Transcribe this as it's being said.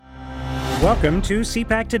Welcome to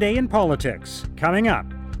CPAC Today in Politics. Coming up,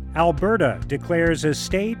 Alberta declares a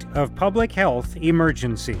state of public health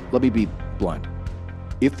emergency. Let me be blunt.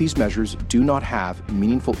 If these measures do not have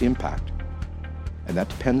meaningful impact, and that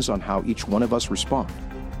depends on how each one of us respond,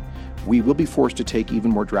 we will be forced to take even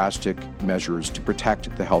more drastic measures to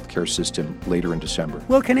protect the healthcare system later in December.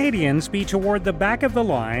 Will Canadians be toward the back of the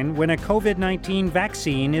line when a COVID-19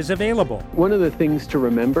 vaccine is available? One of the things to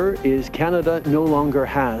remember is Canada no longer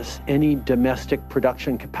has any domestic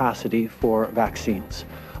production capacity for vaccines.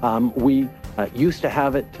 We used to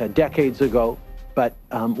have it decades ago, but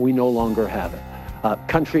we no longer have it.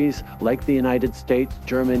 Countries like the United States,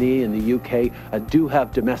 Germany, and the UK do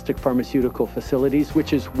have domestic pharmaceutical facilities,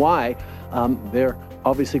 which is why they're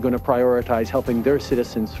obviously going to prioritize helping their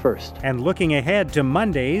citizens first. And looking ahead to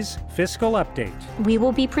Monday's fiscal update. We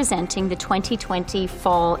will be presenting the 2020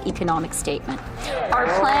 Fall Economic Statement. Our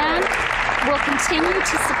plan will continue to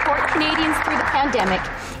support Canadians through the pandemic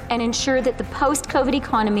and ensure that the post-COVID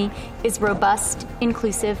economy is robust,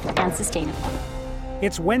 inclusive, and sustainable.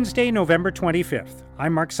 It's Wednesday, November 25th.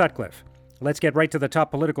 I'm Mark Sutcliffe. Let's get right to the top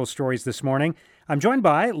political stories this morning. I'm joined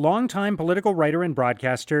by longtime political writer and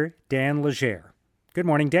broadcaster Dan Legere. Good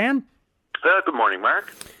morning, Dan. Good morning,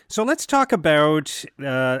 Mark. So let's talk about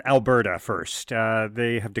Alberta first.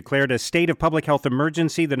 They have declared a state of public health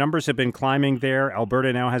emergency. The numbers have been climbing there.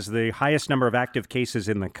 Alberta now has the highest number of active cases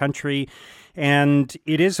in the country. And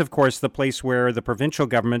it is, of course, the place where the provincial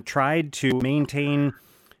government tried to maintain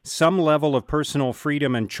some level of personal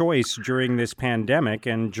freedom and choice during this pandemic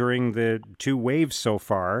and during the two waves so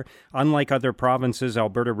far. Unlike other provinces,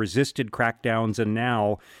 Alberta resisted crackdowns, and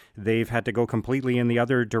now they've had to go completely in the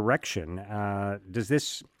other direction.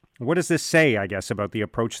 What does this say, I guess, about the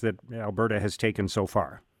approach that Alberta has taken so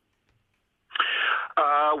far?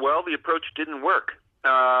 Well, the approach didn't work.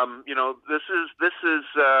 This is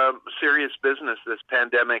serious business, this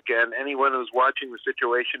pandemic, and anyone who's watching the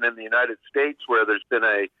situation in the United States, where there's been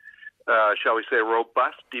a, shall we say, a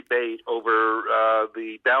robust debate over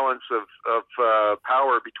the balance of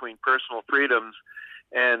power between personal freedoms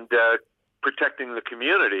and protecting the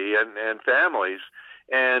community and families.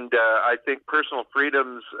 And I think personal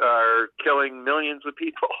freedoms are killing millions of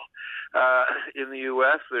people in the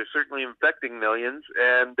U.S. They're certainly infecting millions,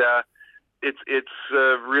 and it's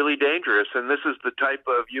really dangerous. And this is the type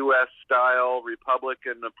of U.S.-style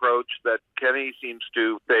Republican approach that Kenney seems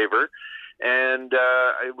to favor. And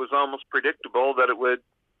it was almost predictable that it would,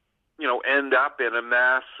 end up in a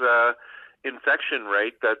mass infection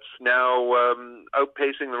rate that's now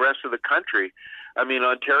outpacing the rest of the country. I mean,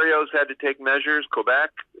 Ontario's had to take measures. Quebec,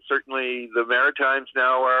 certainly the Maritimes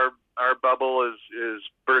now our bubble is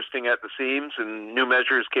bursting at the seams, and new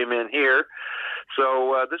measures came in here.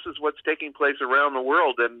 So this is what's taking place around the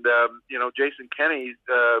world, and Jason Kenney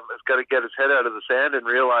has got to get his head out of the sand and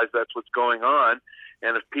realize that's what's going on.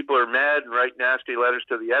 And if people are mad and write nasty letters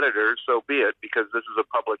to the editor, so be it, because this is a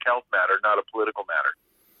public health matter, not a political matter.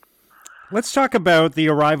 Let's talk about the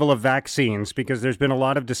arrival of vaccines, because there's been a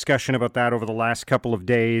lot of discussion about that over the last couple of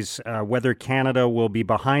days, whether Canada will be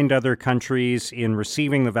behind other countries in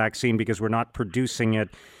receiving the vaccine because we're not producing it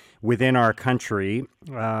within our country.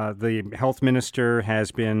 The health minister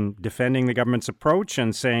has been defending the government's approach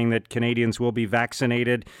and saying that Canadians will be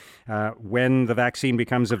vaccinated when the vaccine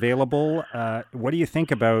becomes available. What do you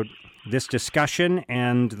think about this discussion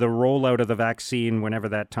and the rollout of the vaccine whenever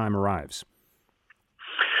that time arrives?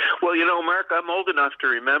 Well, Mark, I'm old enough to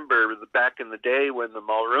remember back in the day when the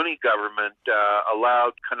Mulroney government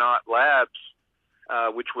allowed Connaught Labs,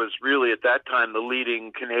 which was really at that time the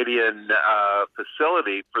leading Canadian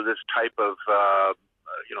facility for this type of,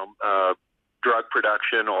 drug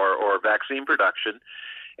production or vaccine production.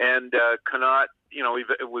 And Connaught,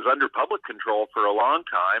 it was under public control for a long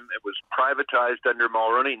time. It was privatized under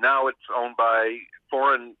Mulroney. Now it's owned by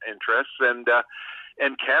foreign interests,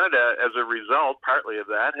 and Canada, as a result, partly of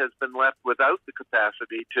that, has been left without the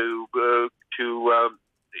capacity to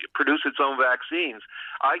produce its own vaccines.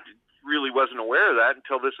 I really wasn't aware of that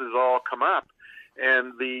until this has all come up,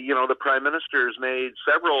 and the Prime Minister has made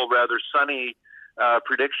several rather sunny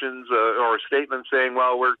predictions or statements saying,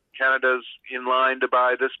 well, Canada's in line to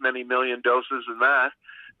buy this many million doses and that.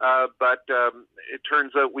 But it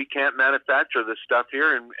turns out we can't manufacture this stuff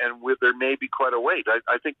here, and there may be quite a wait.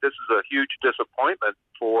 I think this is a huge disappointment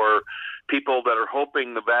for people that are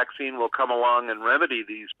hoping the vaccine will come along and remedy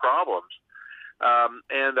these problems.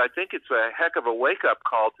 And I think it's a heck of a wake-up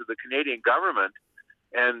call to the Canadian government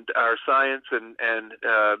and our science and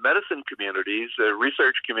medicine communities,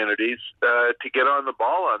 research communities, to get on the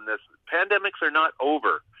ball on this. Pandemics are not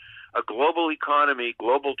over. A global economy,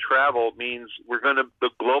 global travel means the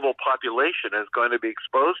global population is going to be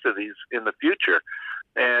exposed to these in the future.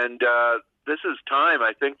 And this is time,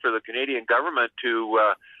 I think, for the Canadian government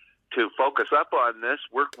to focus up on this,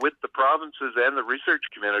 work with the provinces and the research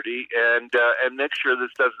community, and make sure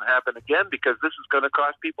this doesn't happen again, because this is going to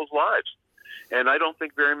cost people's lives. And I don't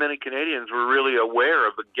think very many Canadians were really aware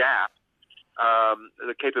of the gap,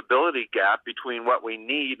 the capability gap between what we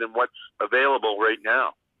need and what's available right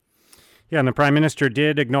now. Yeah, and the Prime Minister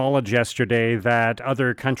did acknowledge yesterday that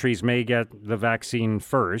other countries may get the vaccine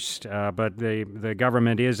first, but the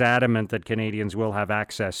government is adamant that Canadians will have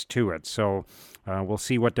access to it. So we'll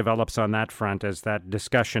see what develops on that front as that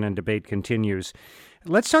discussion and debate continues.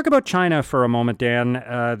 Let's talk about China for a moment, Dan.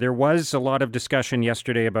 There was a lot of discussion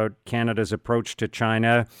yesterday about Canada's approach to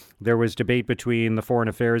China. There was debate between the Foreign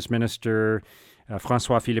Affairs Minister,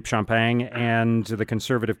 François-Philippe Champagne, and the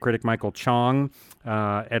Conservative critic Michael Chong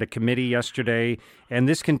at a committee yesterday. And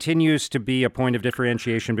this continues to be a point of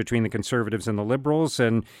differentiation between the Conservatives and the Liberals.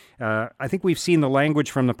 And I think we've seen the language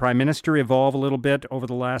from the Prime Minister evolve a little bit over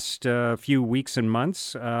the last few weeks and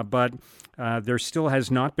months, but there still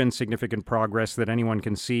has not been significant progress that anyone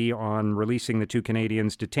can see on releasing the two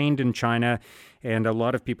Canadians detained in China. And a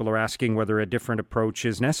lot of people are asking whether a different approach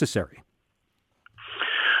is necessary.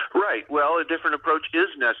 Right. Well, a different approach is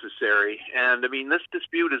necessary. And, I mean, this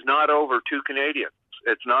dispute is not over two Canadians.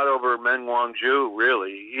 It's not over Meng Wanzhou,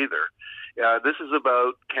 really, either. This is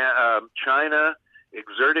about China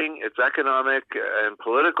exerting its economic and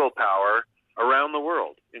political power around the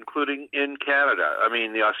world, including in Canada. I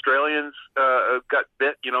mean, the Australians got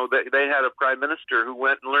bit. You know, they had a prime minister who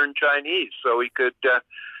went and learned Chinese so he could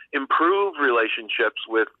improve relationships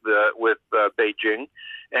with Beijing.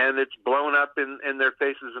 And it's blown up in their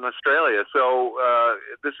faces in Australia. So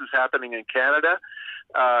this is happening in Canada.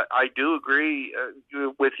 I do agree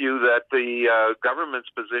with you that the government's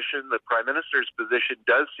position, the Prime Minister's position,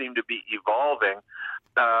 does seem to be evolving.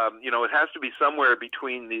 It has to be somewhere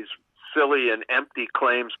between these silly and empty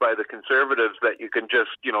claims by the Conservatives that you can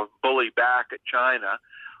just, bully back at China.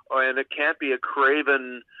 And it can't be a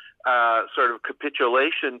craven sort of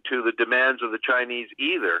capitulation to the demands of the Chinese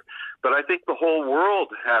either. But I think the whole world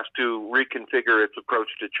has to reconfigure its approach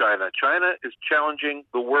to China. China is challenging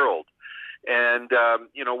the world. And,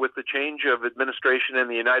 with the change of administration in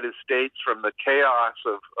the United States from the chaos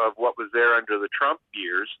of what was there under the Trump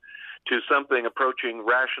years to something approaching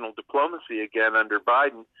rational diplomacy again under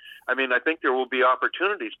Biden, I mean, I think there will be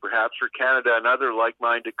opportunities perhaps for Canada and other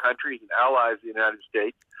like-minded countries and allies of the United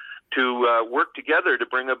States to work together to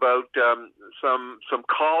bring about some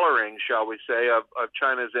collaring, shall we say, of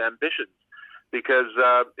China's ambitions. Because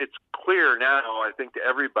it's clear now, I think, to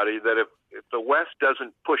everybody that if the West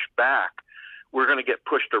doesn't push back, we're going to get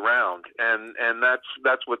pushed around. And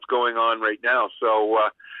that's what's going on right now. So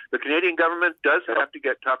the Canadian government does have to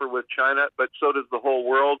get tougher with China, but so does the whole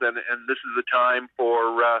world. And this is the time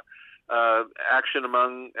for action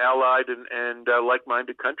among allied and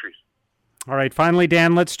like-minded countries. All right. Finally,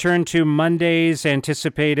 Dan, let's turn to Monday's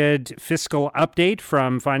anticipated fiscal update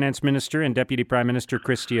from Finance Minister and Deputy Prime Minister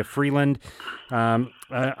Chrystia Freeland.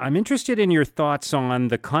 I'm interested in your thoughts on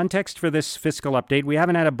the context for this fiscal update. We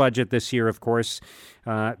haven't had a budget this year, of course.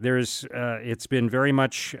 It's been very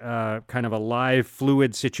much kind of a live,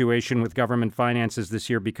 fluid situation with government finances this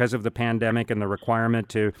year because of the pandemic and the requirement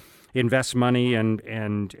to invest money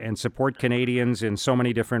and support Canadians in so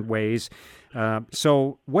many different ways.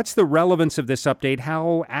 So what's the relevance of this update?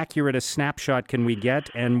 How accurate a snapshot can we get,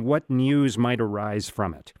 and what news might arise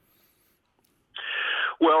from it?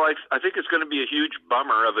 Well, I think it's going to be a huge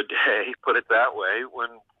bummer of a day, put it that way, when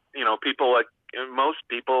people like most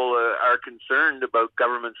people are concerned about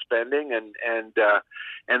government spending and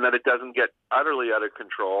that it doesn't get utterly out of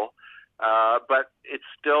control. But it's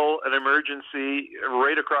still an emergency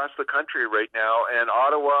right across the country right now, and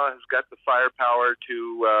Ottawa has got the firepower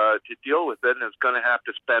to deal with it, and is going to have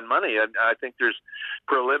to spend money. And I think there's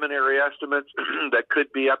preliminary estimates that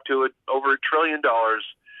could be up to over $1 trillion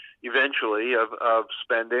eventually of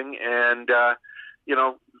spending, and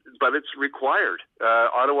but it's required.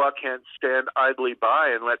 Ottawa can't stand idly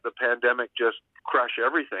by and let the pandemic just crush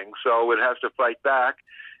everything, so it has to fight back.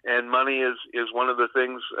 And money is one of the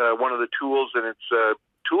things, one of the tools in its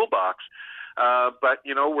toolbox. But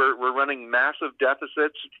we're running massive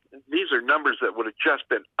deficits. These are numbers that would have just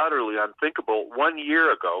been utterly unthinkable 1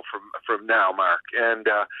 year ago from now, Mark. And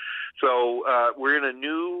so we're in a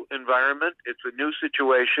new environment. It's a new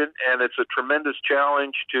situation, and it's a tremendous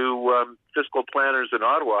challenge to fiscal planners in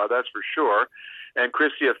Ottawa, that's for sure. And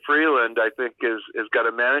Chrystia Freeland, I think, has got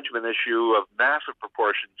a management issue of massive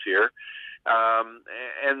proportions here.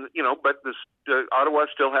 But Ottawa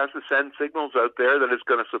still has to send signals out there that it's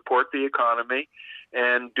going to support the economy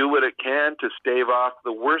and do what it can to stave off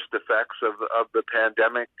the worst effects of the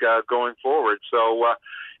pandemic going forward. So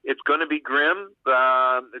it's going to be grim.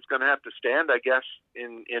 It's going to have to stand, I guess,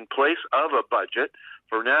 in place of a budget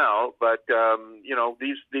for now. But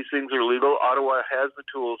these things are legal. Ottawa has the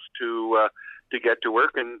tools to get to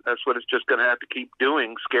work, and that's what it's just going to have to keep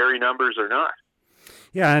doing, scary numbers or not.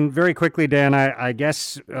 Yeah, and very quickly, Dan, I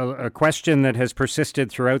guess a question that has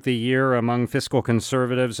persisted throughout the year among fiscal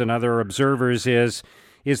conservatives and other observers is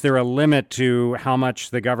there a limit to how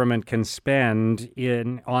much the government can spend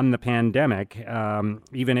on the pandemic?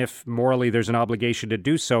 Even if morally there's an obligation to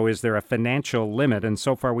do so, is there a financial limit? And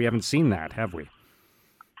so far we haven't seen that, have we?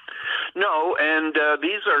 No, and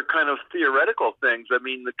these are kind of theoretical things. I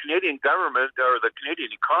mean, the Canadian government or the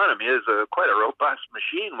Canadian economy is quite a robust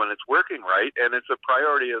machine when it's working right, and it's a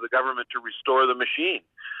priority of the government to restore the machine.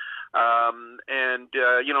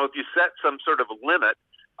 If you set some sort of a limit,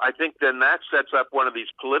 I think then that sets up one of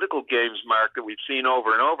these political games, Mark, that we've seen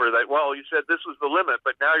over and over, that, well, you said this was the limit,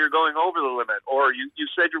 but now you're going over the limit, or you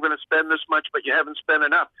said you're going to spend this much, but you haven't spent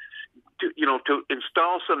enough. To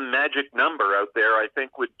install some magic number out there, I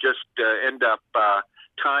think would just end up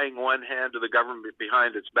tying one hand to the government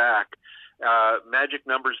behind its back. Magic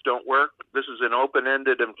numbers don't work. This is an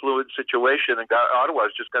open-ended and fluid situation, and Ottawa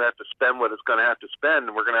is just going to have to spend what it's going to have to spend,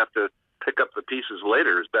 and we're going to have to pick up the pieces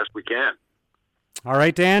later as best we can. All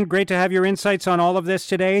right, Dan, great to have your insights on all of this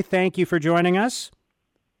today. Thank you for joining us.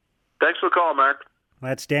 Thanks for the call, Mark.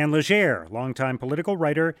 That's Dan Legere, longtime political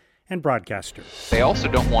writer and broadcaster. They also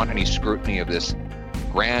don't want any scrutiny of this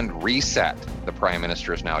grand reset the Prime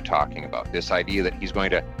Minister is now talking about, this idea that he's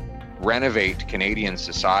going to renovate Canadian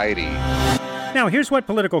society. Now, here's what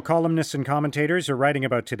political columnists and commentators are writing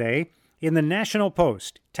about today. In the National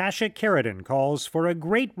Post, Tasha Keridan calls for a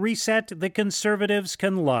great reset the Conservatives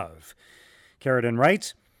can love. Keridan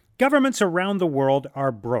writes, governments around the world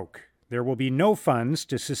are broke. There will be no funds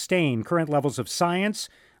to sustain current levels of science,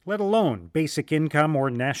 let alone basic income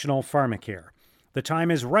or national pharmacare. The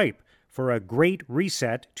time is ripe for a great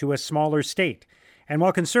reset to a smaller state. And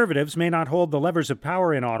while Conservatives may not hold the levers of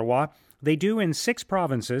power in Ottawa, they do in 6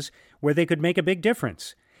 provinces where they could make a big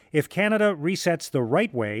difference. If Canada resets the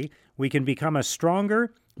right way, we can become a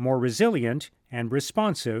stronger, more resilient, and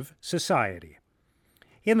responsive society.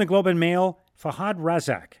 In the Globe and Mail, Fahad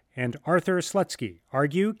Razak and Arthur Slutsky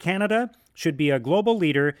argue Canada should be a global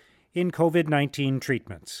leader in COVID-19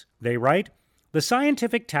 treatments. They write, the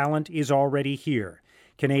scientific talent is already here.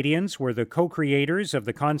 Canadians were the co-creators of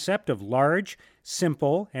the concept of large,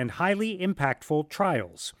 simple, and highly impactful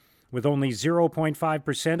trials. With only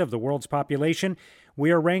 0.5% of the world's population,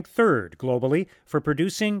 we are ranked 3rd globally for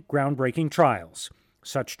producing groundbreaking trials.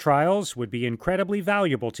 Such trials would be incredibly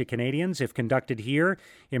valuable to Canadians if conducted here,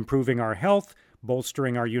 improving our health,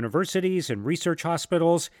 bolstering our universities and research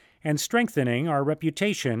hospitals, and strengthening our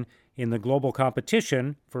reputation in the global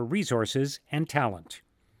competition for resources and talent.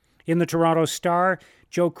 In the Toronto Star,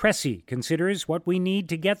 Joe Cressy considers what we need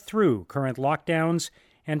to get through current lockdowns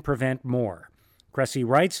and prevent more. Cressy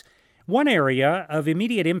writes, one area of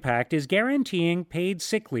immediate impact is guaranteeing paid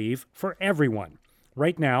sick leave for everyone.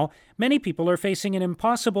 Right now, many people are facing an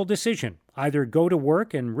impossible decision, either go to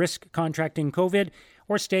work and risk contracting COVID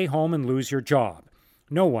or stay home and lose your job.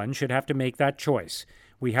 No one should have to make that choice.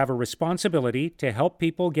 We have a responsibility to help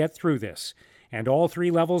people get through this, and all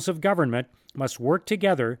 3 levels of government must work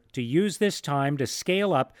together to use this time to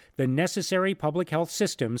scale up the necessary public health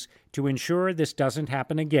systems to ensure this doesn't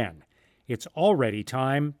happen again. It's already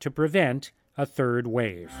time to prevent a 3rd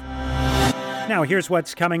wave. Now, here's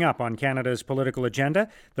what's coming up on Canada's political agenda.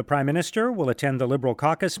 The Prime Minister will attend the Liberal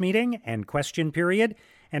caucus meeting and question period,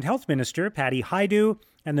 and Health Minister Patty Hajdu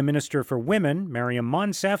and the Minister for Women, Mariam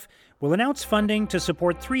Monsef, will announce funding to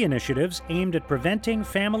support 3 initiatives aimed at preventing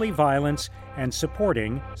family violence and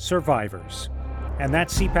supporting survivors. And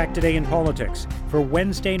that's CPAC Today in Politics for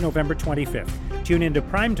Wednesday, November 25th. Tune into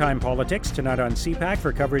Primetime Politics tonight on CPAC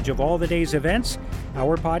for coverage of all the day's events.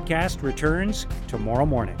 Our podcast returns tomorrow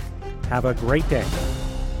morning. Have a great day.